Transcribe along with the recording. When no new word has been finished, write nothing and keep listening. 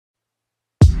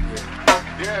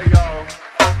Yeah, y'all.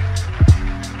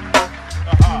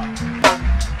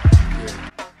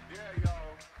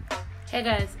 Hey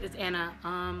guys, it's Anna.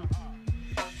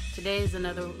 Today is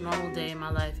another normal day in my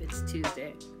life. It's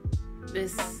Tuesday.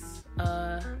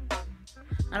 I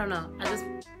don't know. I just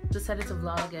decided to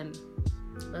vlog and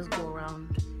let's go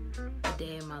around a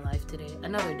day in my life today.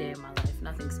 Another day in my life.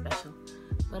 Nothing special.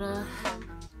 But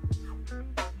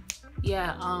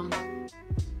yeah,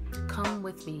 come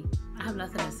with me. I have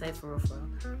nothing to say for real.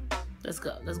 Let's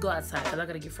go. Let's go outside because I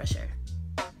gotta get fresh air.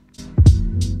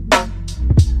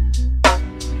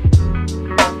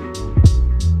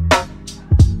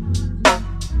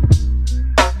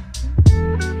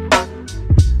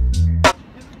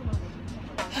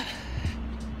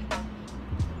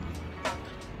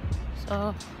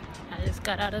 So I just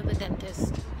got out of the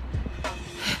dentist.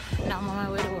 Now I'm on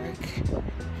my way to work.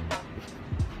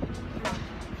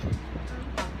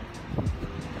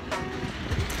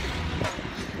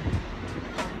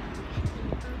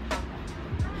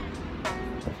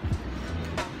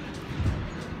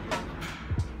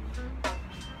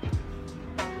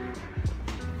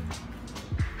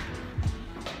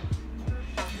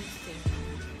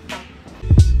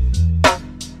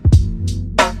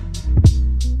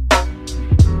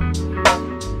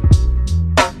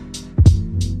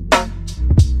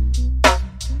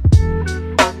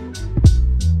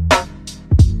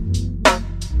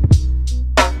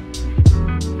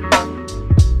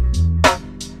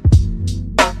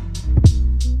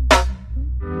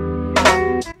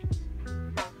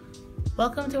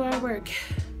 Welcome to our work.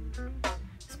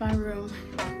 It's my room.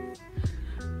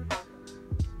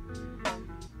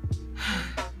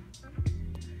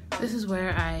 This is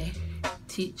where I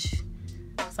teach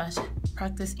 /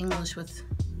 practice English with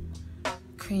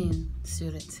Korean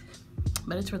students.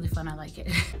 But it's really fun, I like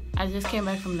it. I just came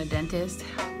back from the dentist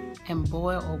and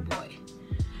boy, oh boy.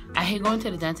 I hate going to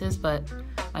the dentist, but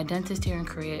my dentist here in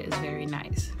Korea is very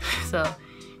nice. So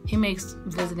he makes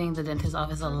visiting the dentist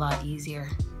office a lot easier.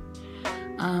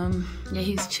 Yeah,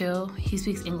 he's chill. He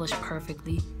speaks English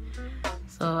perfectly,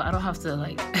 so I don't have to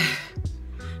like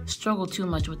struggle too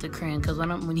much with the Korean, because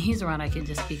when he's around I can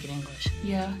just speak in English.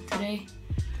 Yeah, today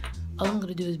all I'm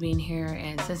gonna do is be in here,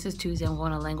 and since it's Tuesday I'm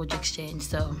going to language exchange,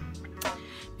 so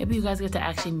maybe you guys get to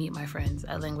actually meet my friends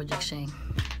at language exchange.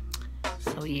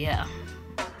 So yeah.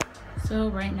 So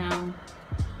right now,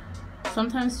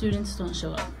 sometimes students don't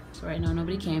show up. So right now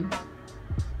nobody came.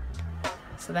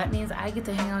 So that means I get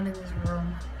to hang out in this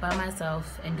room by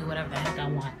myself and do whatever the heck I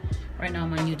want. Right now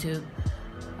I'm on YouTube.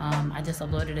 I just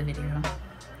uploaded a video.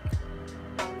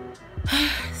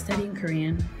 Studying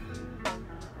Korean.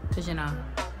 Because, you know,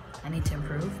 I need to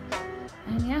improve.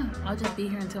 And yeah, I'll just be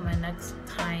here until my next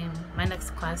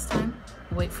class time.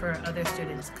 Wait for other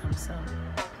students to come, so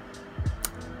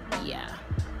yeah.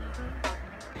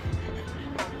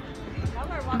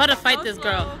 I'm about to fight this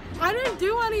girl. I didn't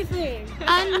do anything.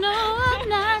 I know I'm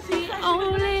not the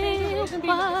only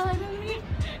one.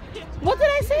 What did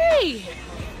I say?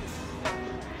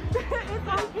 It's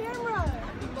on camera.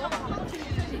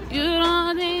 You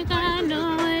don't think I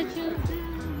know what you do.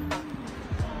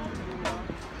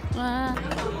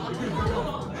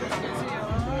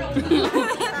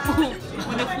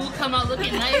 When the food come out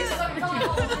looking nice.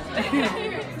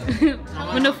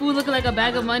 When the food looking like a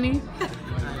bag of money.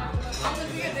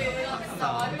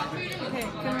 Okay,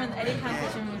 그러면 에릭한테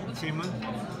질문.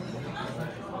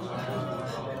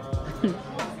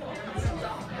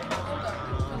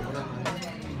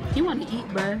 He want to eat,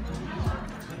 bruh.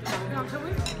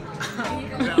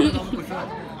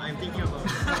 I'm thinking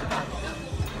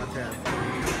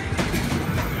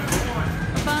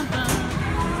about